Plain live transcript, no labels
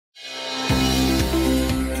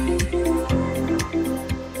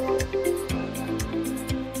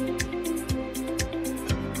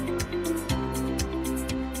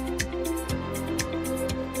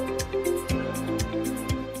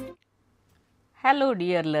Hello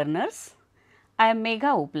dear learners, I am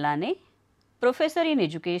Megha Uplane, Professor in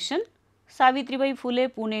Education, Savitribai Phule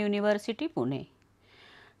Pune University, Pune.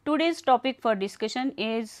 Today's topic for discussion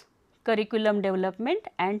is curriculum development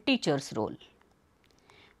and teacher's role.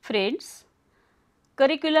 Friends,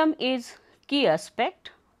 curriculum is key aspect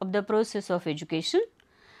of the process of education.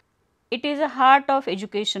 It is a heart of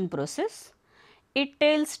education process. It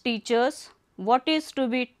tells teachers what is to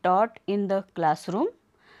be taught in the classroom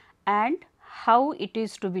and how it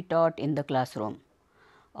is to be taught in the classroom.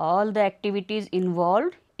 All the activities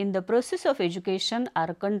involved in the process of education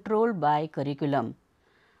are controlled by curriculum.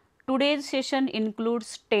 Today's session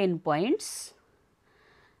includes 10 points: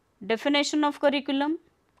 definition of curriculum,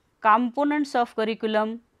 components of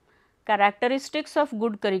curriculum, characteristics of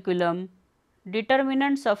good curriculum,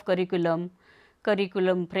 determinants of curriculum,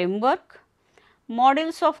 curriculum framework,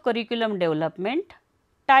 models of curriculum development,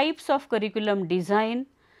 types of curriculum design,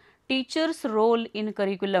 teachers' role in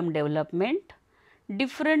curriculum development,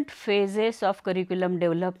 different phases of curriculum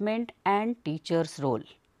development and teachers' role.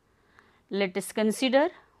 Let us consider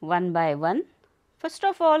one by one. First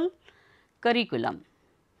of all, curriculum.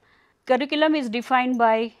 Curriculum is defined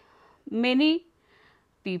by many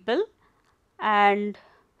people and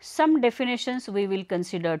some definitions we will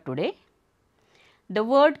consider today. The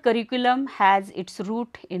word curriculum has its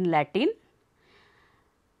root in Latin.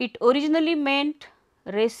 It originally meant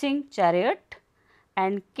racing chariot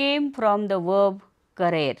and came from the verb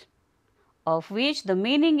currere, of which the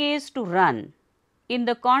meaning is to run. In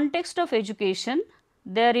the context of education,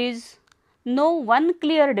 there is no one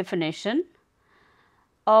clear definition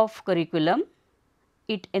of curriculum.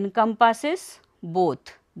 It encompasses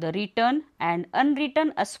both the written and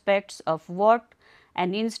unwritten aspects of what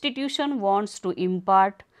an institution wants to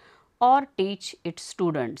impart or teach its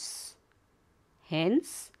students.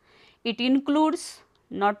 Hence, it includes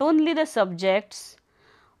not only the subjects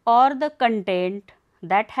or the content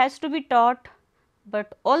that has to be taught,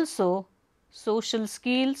 but also social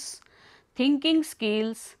skills, thinking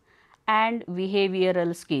skills and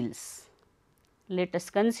behavioral skills. Let us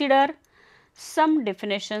consider some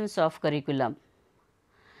definitions of curriculum.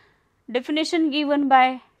 Definition given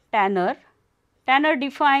by Tanner. Tanner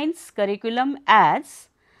defines curriculum as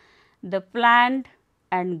the planned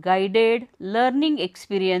and guided learning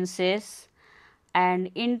experiences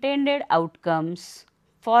and intended outcomes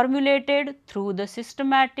formulated through the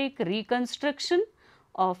systematic reconstruction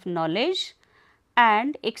of knowledge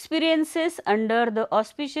and experiences under the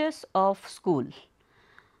auspices of school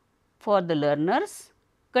for the learners,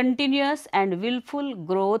 continuous and willful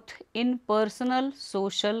growth in personal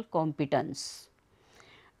social competence.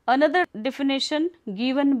 Another definition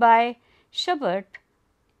given by Chabot,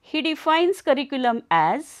 he defines curriculum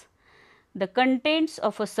as the contents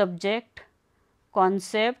of a subject,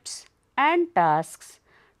 concepts and tasks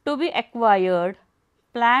to be acquired,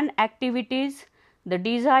 planned activities, the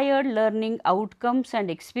desired learning outcomes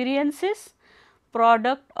and experiences,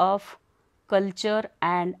 product of culture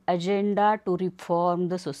and agenda to reform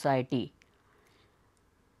the society.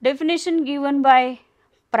 Definition given by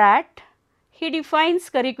Pratt, he defines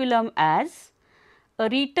curriculum as a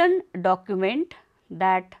written document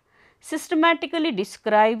that systematically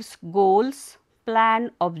describes goals,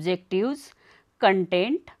 plan objectives,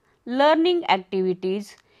 content, learning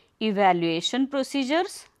activities, evaluation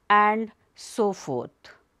procedures and so forth.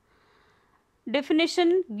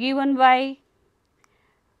 Definition given by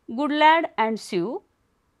Goodlad and Sue,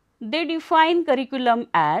 they define curriculum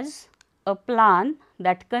as a plan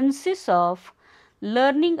that consists of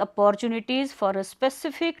learning opportunities for a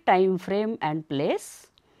specific time frame and place,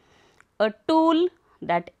 a tool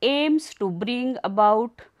that aims to bring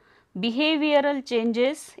about behavioral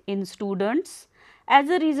changes in students as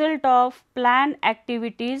a result of planned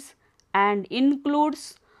activities and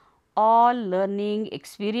includes all learning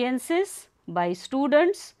experiences by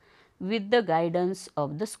students with the guidance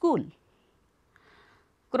of the school.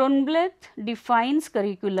 Kronblatt defines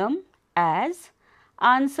curriculum as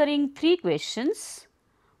answering three questions: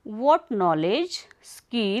 what knowledge,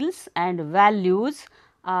 skills and values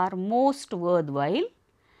are most worthwhile,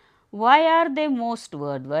 why are they most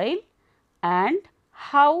worthwhile and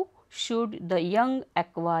how should the young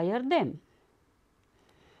acquire them.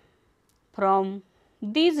 From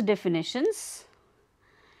these definitions,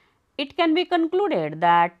 it can be concluded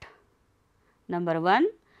that number 1,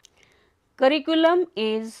 curriculum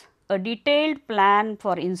is a detailed plan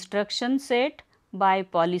for instruction set by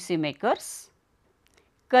policymakers.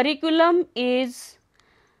 Curriculum is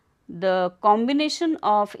the combination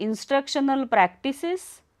of instructional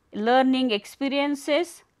practices, learning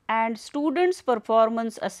experiences and students'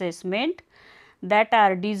 performance assessment that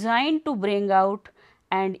are designed to bring out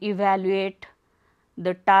and evaluate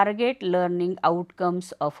the target learning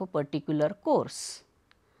outcomes of a particular course.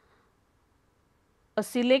 A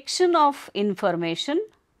selection of information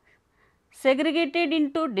segregated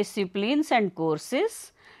into disciplines and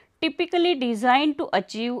courses typically designed to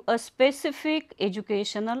achieve a specific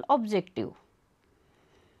educational objective.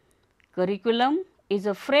 Curriculum is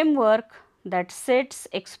a framework that sets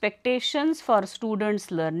expectations for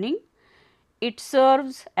students' learning. It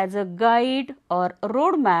serves as a guide or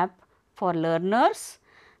roadmap for learners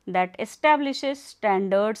that establishes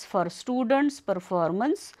standards for students'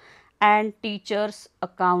 performance and teachers'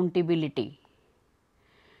 accountability.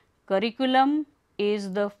 Curriculum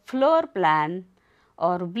is the floor plan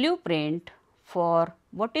or blueprint for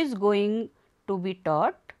what is going to be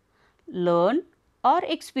taught, learned or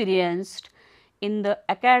experienced in the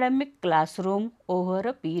academic classroom over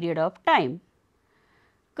a period of time.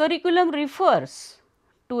 Curriculum refers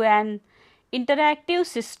to an interactive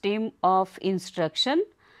system of instruction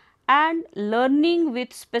and learning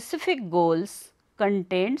with specific goals,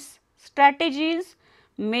 contents, strategies,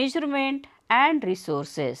 measurement and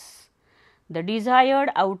resources. The desired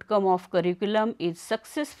outcome of curriculum is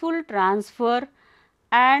successful transfer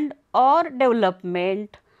and or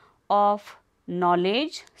development of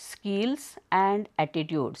knowledge, skills and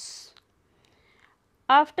attitudes.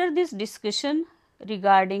 After this discussion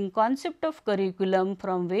regarding concept of curriculum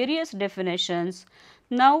from various definitions,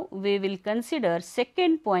 now we will consider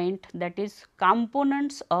second point, that is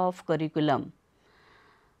components of curriculum.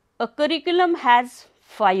 A curriculum has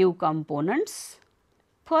 5 components.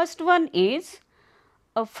 First one is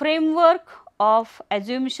a framework of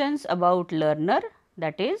assumptions about learner,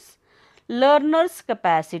 that is learner's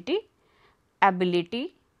capacity,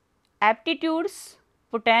 ability, aptitudes,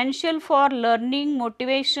 potential for learning,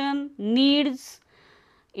 motivation, needs,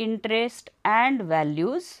 interest and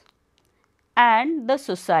values, and the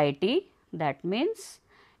society, that means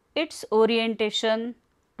its orientation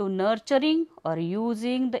to nurturing or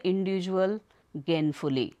using the individual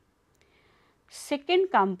gainfully. Second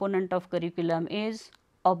component of curriculum is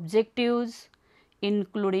objectives,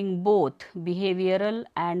 including both behavioral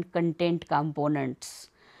and content components.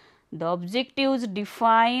 The objectives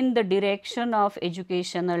define the direction of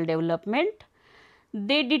educational development.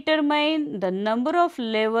 They determine the number of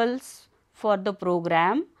levels for the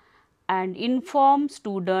program and inform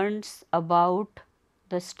students about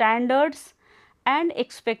the standards and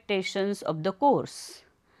expectations of the course.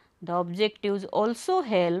 The objectives also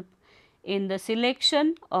help in the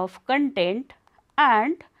selection of content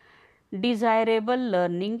and desirable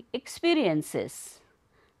learning experiences.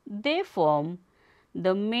 They form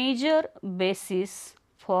the major basis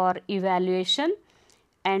for evaluation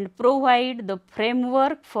and provide the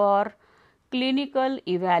framework for clinical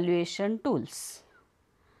evaluation tools.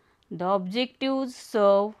 The objectives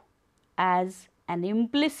serve as an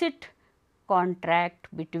implicit contract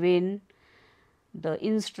between the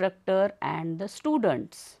instructor and the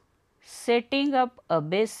students, setting up a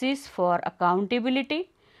basis for accountability.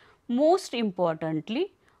 Most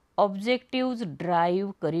importantly, objectives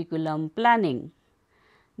drive curriculum planning.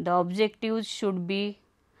 The objectives should be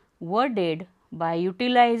worded by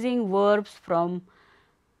utilizing verbs from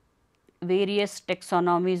various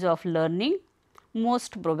taxonomies of learning,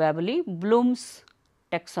 most probably Bloom's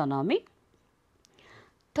taxonomy.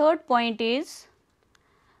 Third point is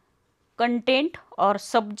content or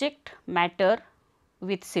subject matter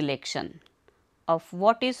with selection of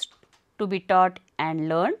what is to be taught and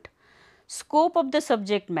learnt, scope of the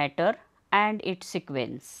subject matter and its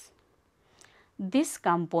sequence. This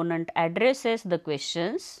component addresses the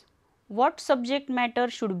questions: what subject matter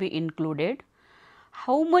should be included,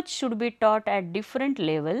 how much should be taught at different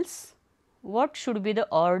levels, what should be the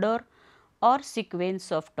order or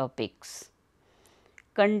sequence of topics.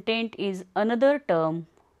 Content is another term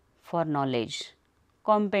for knowledge,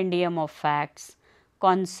 compendium of facts,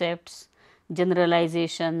 concepts,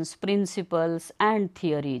 generalizations, principles and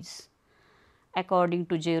theories. According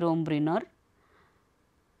to Jerome Bruner,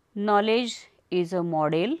 knowledge is a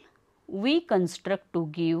model we construct to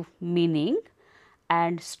give meaning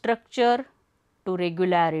and structure to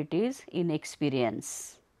regularities in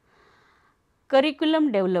experience.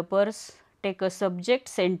 Curriculum developers take a subject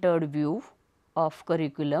centered view of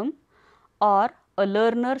curriculum or a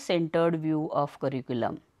learner centered view of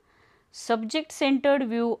curriculum. Subject centered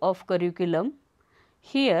view of curriculum,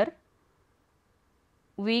 here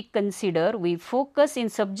we focus in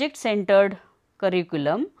subject centered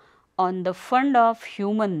curriculum on the fund of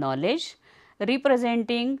human knowledge,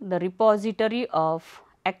 representing the repository of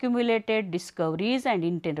accumulated discoveries and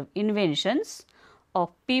inventions of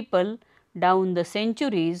people down the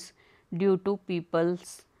centuries due to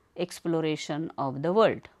people's exploration of the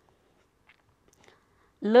world.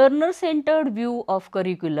 Learner-centered view of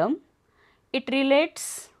curriculum, it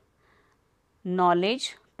relates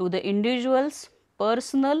knowledge to the individual's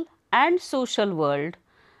personal and social world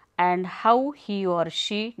and how he or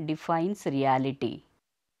she defines reality.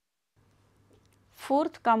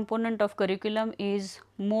 Fourth component of curriculum is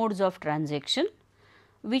modes of transaction,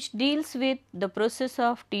 which deals with the process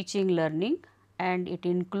of teaching learning, and it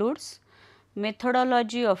includes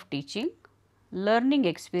methodology of teaching, learning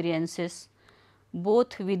experiences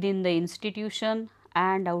both within the institution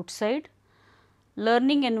and outside,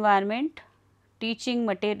 learning environment, teaching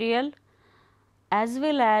material as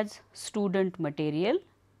well as student material,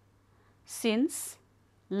 since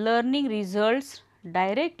learning results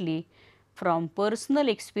directly from personal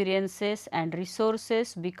experiences and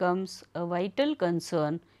resources becomes a vital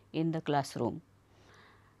concern in the classroom.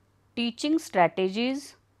 Teaching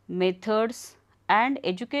strategies, methods and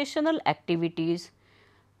educational activities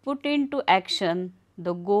put into action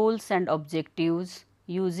the goals and objectives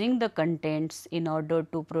using the contents in order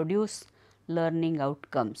to produce learning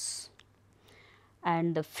outcomes.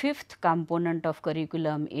 And the fifth component of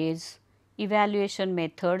curriculum is evaluation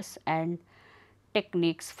methods and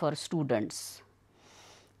techniques for students.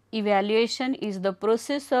 Evaluation is the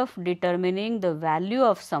process of determining the value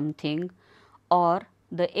of something or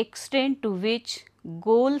the extent to which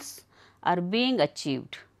goals are being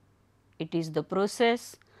achieved. It is the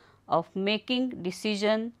process of making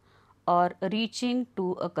decision or reaching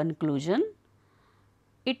to a conclusion.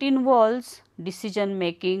 It involves decision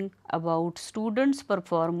making about students'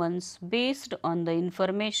 performance based on the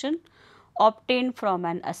information obtained from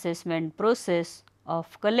an assessment process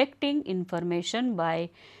of collecting information by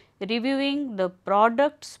reviewing the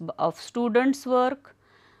products of students' work,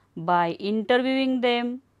 by interviewing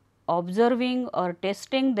them, observing or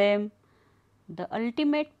testing them. The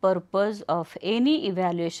ultimate purpose of any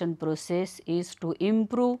evaluation process is to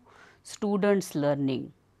improve students'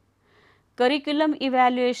 learning. Curriculum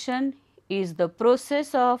evaluation is the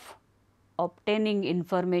process of obtaining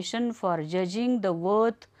information for judging the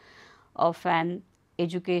worth of an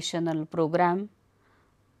educational program,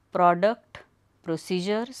 product,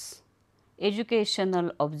 procedures,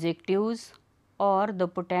 educational objectives or the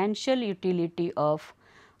potential utility of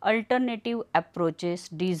alternative approaches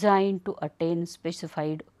designed to attain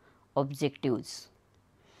specified objectives.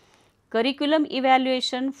 Curriculum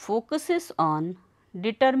evaluation focuses on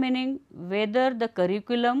determining whether the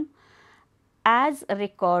curriculum as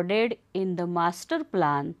recorded in the master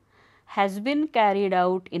plan has been carried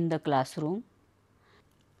out in the classroom.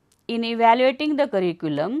 In evaluating the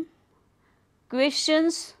curriculum,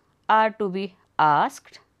 questions are to be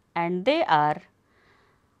asked, and they are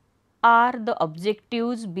the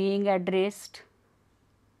objectives being addressed?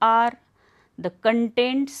 Are the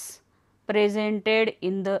contents presented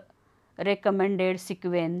in the recommended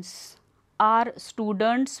sequence? Are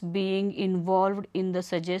students being involved in the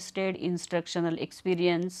suggested instructional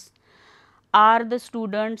experience? Are the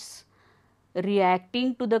students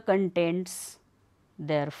reacting to the contents?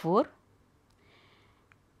 Therefore,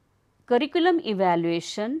 curriculum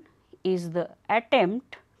evaluation is the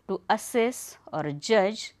attempt to assess or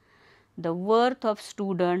judge the worth of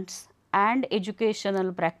students and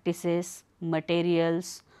educational practices,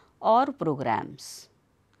 materials or programs.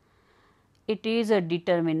 It is a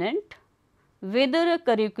determinant whether a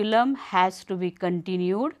curriculum has to be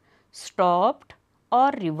continued, stopped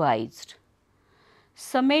or revised.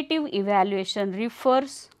 Summative evaluation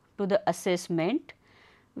refers to the assessment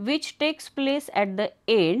which takes place at the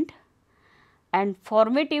end, and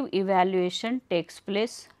formative evaluation takes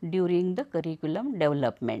place during the curriculum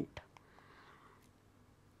development.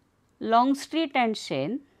 Longstreet and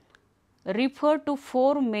Shen refer to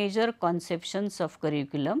four major conceptions of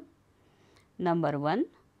curriculum. Number 1,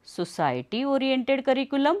 society oriented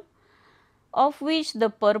curriculum, of which the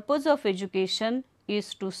purpose of education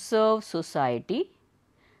is to serve society.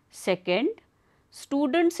 Second,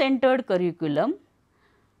 student centered curriculum,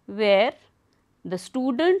 where the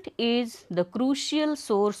student is the crucial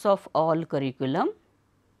source of all curriculum.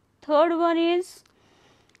 Third one is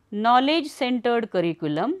knowledge centered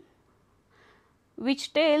curriculum,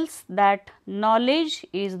 which tells that knowledge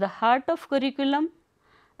is the heart of curriculum.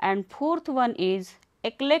 And fourth one is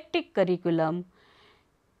eclectic curriculum.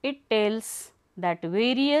 It tells that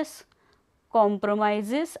various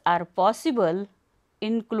compromises are possible,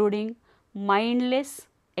 including mindless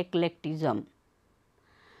eclecticism.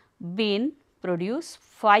 Bain produced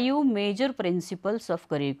 5 major principles of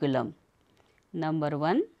curriculum. Number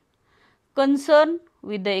 1, concern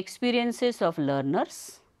with the experiences of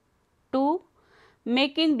learners. 2.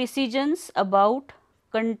 Making decisions about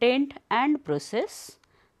content and process.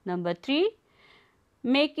 Number 3.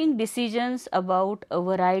 Making decisions about a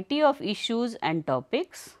variety of issues and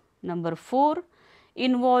topics. Number 4.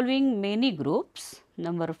 Involving many groups.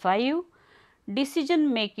 Number 5.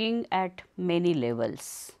 Decision making at many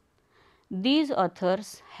levels. These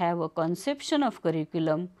authors have a conception of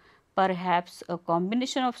curriculum, perhaps a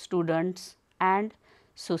combination of students and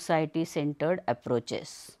society centered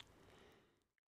approaches.